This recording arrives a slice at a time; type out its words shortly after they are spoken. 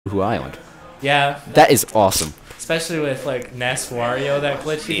Ooh, island. Yeah. That is awesome. Especially with like Ness Wario, that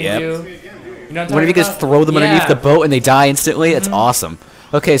glitch you can do. You know what I'm Whenever you guys throw them underneath the boat and they die instantly, it's awesome.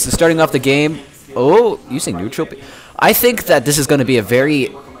 Okay, so starting off the game, using neutral. I think that this is going to be a very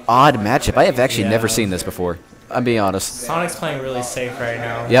odd matchup. I have actually never seen this before. I'm being honest. Sonic's playing really safe right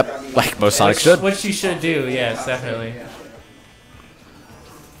now. Yep, like most Sonic should. Which you should do, yes, definitely.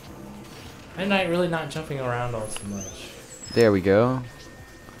 And really not jumping around all too much. There we go.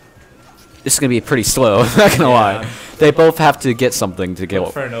 This is going to be pretty slow, I'm not going to lie. They both have to get something to get...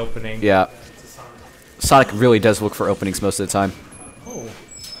 Look for an opening. Yeah. Sonic really does look for openings most of the time. Oh.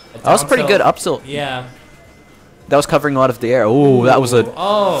 That was pretty good up tilt. Yeah. That was covering a lot of the air. Ooh, that was a...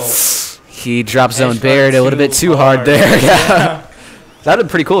 Oh. He drop zone buried a little bit too hard there. Yeah. That would have been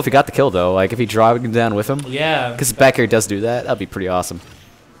pretty cool if he got the kill, though. Like, if he dropped him down with him. Yeah. Because back air does do that. That would be pretty awesome.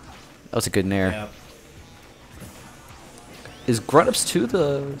 That was a good nair. Yeah. Is GrownUps2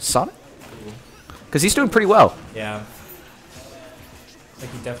 the Sonic? Because he's doing pretty well. Yeah. Like,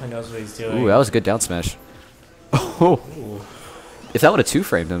 he definitely knows what he's doing. Ooh, that was a good down smash. Oh. If that would have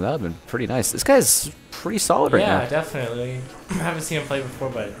two-framed him, that would have been pretty nice. This guy's pretty solid right now. Yeah, definitely. I haven't seen him play before,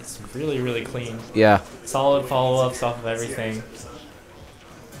 but it's really, really clean. Yeah. Solid follow-ups off of everything.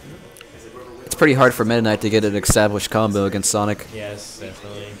 It's pretty hard for Meta Knight to get an established combo against Sonic. Yes,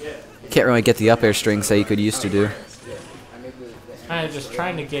 definitely. Can't really get the up air strings that you could used to do. Kind of just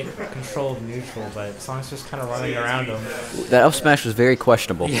trying to get control of neutral, but Sonic's just kind of running around him. That up smash was very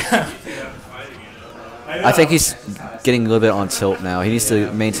questionable. Yeah. I think he's getting a little bit on tilt now. He needs to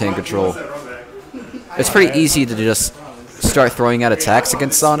maintain control. It's pretty easy to just start throwing out attacks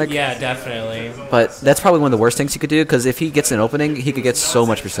against Sonic. Yeah, definitely. But that's probably one of the worst things he could do, because if he gets an opening, he could get so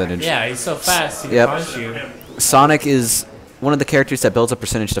much percentage. Yeah, he's so fast, he can punch you. Sonic is one of the characters that builds up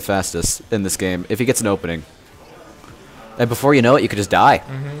percentage the fastest in this game, if he gets an opening. And before you know it, you could just die.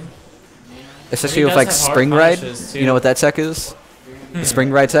 Especially with like Spring Ride. You know what that tech is? The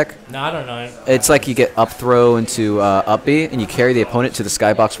Spring Ride tech? No, I don't know. It's like you get up throw into up B, and you carry the opponent to the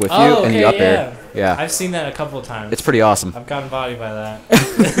skybox with you, and you up air. Yeah. I've seen that a couple of times. It's pretty awesome. I've gotten bodied by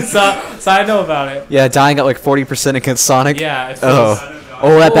that. so I know about it. Yeah, dying at like 40% against Sonic. Yeah.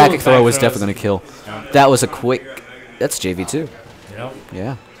 Oh, that back throw was definitely going to kill. Yeah. That was a quick... That's JV2. Yep.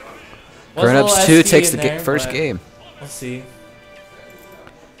 Yeah. GrownUps2 takes the first game. Let's see.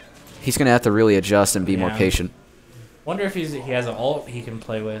 He's going to have to really adjust and be more patient. Wonder if he has an ult he can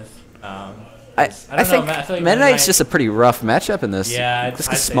play with. I think Meta Knight's just a pretty rough matchup in this. Yeah,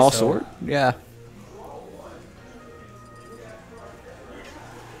 just a small sword. Yeah.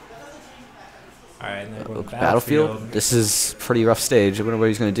 Alright, and then we're Battlefield. This is a pretty rough stage. I wonder what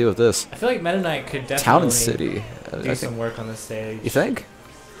he's going to do with this. I feel like Meta Knight could definitely Town and City. do some work on this stage. You think?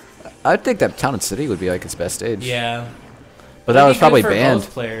 I think that Town and City would be like his best stage. Yeah. But that was probably banned.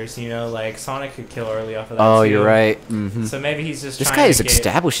 Both players, you know, like Sonic could kill early off of that. Oh, too. you're right. So maybe he's just. This trying guy is to get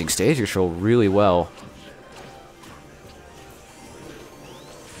establishing stage control really well.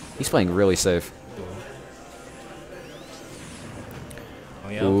 He's playing really safe. Oh,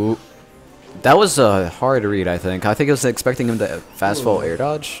 yeah. Ooh. That was a hard read, I think. I think I was expecting him to fast fall air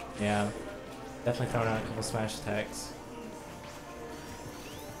dodge. Yeah. Definitely throwing out a couple smash attacks.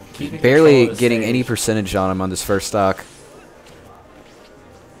 Barely getting any percentage on him on this first stock.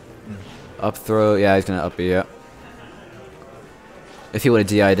 Up throw, yeah, he's gonna up B, yeah. If he would have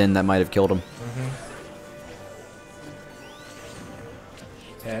DI'd in, that might have killed him.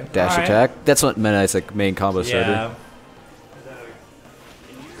 Okay. Dash attack. That's what Meta Knight's like main combo starter. Yeah.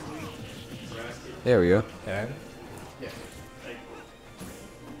 There we go. Okay.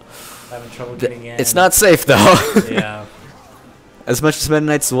 Having trouble getting in. It's not safe though. Yeah. As much as Meta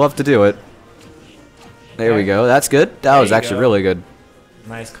Knights love to do it. There we go. That's good. That was actually really good.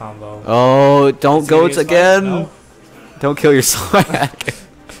 Nice combo. Oh, don't go again. No. Don't kill your swag.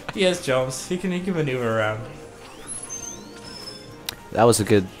 He has jumps. He can maneuver around. That was a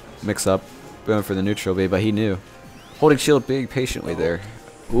good mix-up. Going for the neutral B, but he knew. Holding shield big patiently there.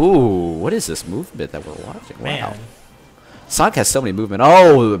 Ooh, what is this movement that we're watching? Wow. Man. Sonic has so many movement.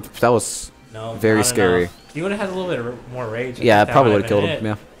 Oh, that was very scary. Enough. He would have had a little bit more rage. Yeah, probably would have killed him.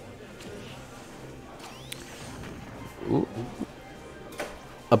 Yeah. Ooh.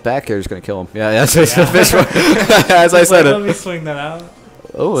 A back air is going to kill him. Yeah, that's the fish one. As I said Let me swing that out.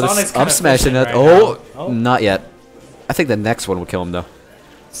 Oh, this up smashing that. Oh, not yet. I think the next one will kill him though.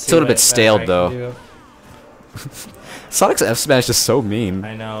 It's a little bit staled though. Sonic's F smash is so mean.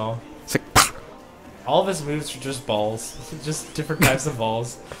 I know. It's like all of his moves are just balls, just different types of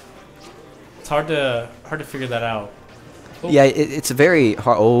balls. It's hard to figure that out. Oh. Yeah, it's a very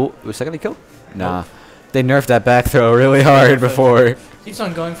hard. Oh, was that gonna kill? Nah, they nerfed that back throw really hard before. Keeps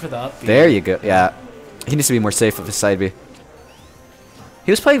on going for the up B. There you go. Yeah. He needs to be more safe with his side B.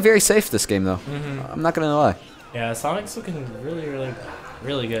 He was playing very safe this game, though. I'm not going to lie. Yeah, Sonic's looking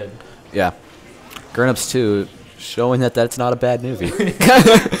really good. Yeah. GrownUps2 showing that that's not a bad movie.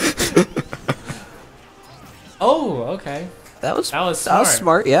 Oh, okay. That was smart. That was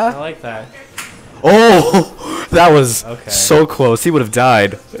smart, yeah. I like that. Oh! That was Okay. so close. He would have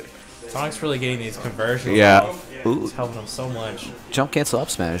died. Sonic's really getting these conversions. Yeah. It's helping him so much. Jump cancel up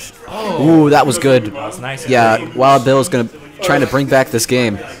smash. Oh. Ooh, that was good. That was nice. Yeah, Wild Bill's trying to bring back this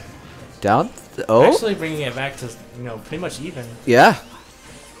game. Down? Oh? Actually bringing it back to, pretty much even. Yeah.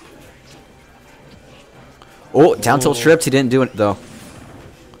 Oh, down tilt tripped. He didn't do it, though.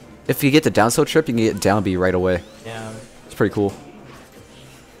 If you get the down tilt trip, you can get down B right away. Yeah. It's pretty cool.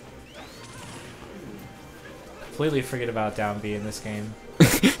 Completely forget about down B in this game.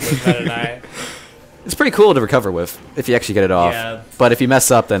 With Meta Knight. It's pretty cool to recover with if you actually get it off. Yeah. But if you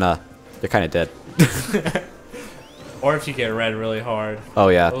mess up, then you're kind of dead. Or if you get red really hard. Oh,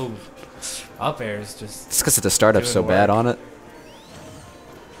 yeah. Ooh. Up air is just... It's because the startup's so bad on it.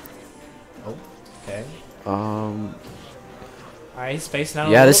 Oh, okay. Alright, he's spacing out.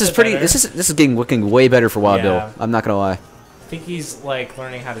 Yeah, this is pretty. This is looking way better for Wild Bill. I'm not gonna lie. I think he's like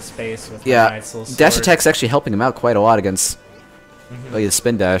learning how to space with Knight's little dash attack's actually helping him out quite a lot against like the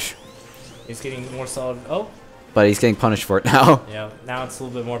spin dash. He's getting more solid. Oh. But he's getting punished for it now. Yeah. Now it's a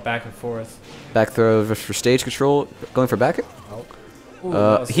little bit more back and forth. Back throw for stage control, going for back. Oh.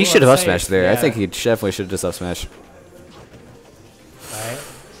 Ooh, he should have up smashed there. Yeah. I think he definitely should have just up smashed. Alright.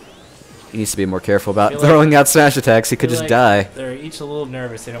 He needs to be more careful about throwing out smash attacks. He could just die. They're each a little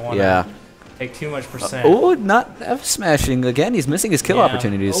nervous. They don't want to take too much percent. Oh, not F smashing again. He's missing his kill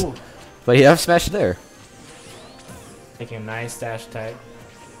opportunities. Oh. But he F smashed there. Taking a nice dash attack.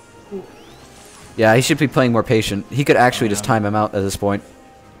 Yeah, he should be playing more patient. He could actually just time him out at this point.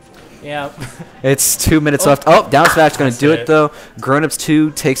 Yeah. It's 2 minutes left. Oh, down smash going to do it, though.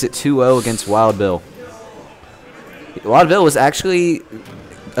 GrownUps2 takes it 2-0 against Wild Bill. Wild Bill was actually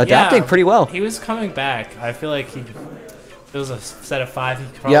adapting pretty well. He was coming back. I feel like it was a set of 5. He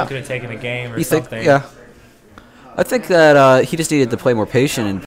probably could have taken a game or something. Yeah. I think that he just needed to play more patient and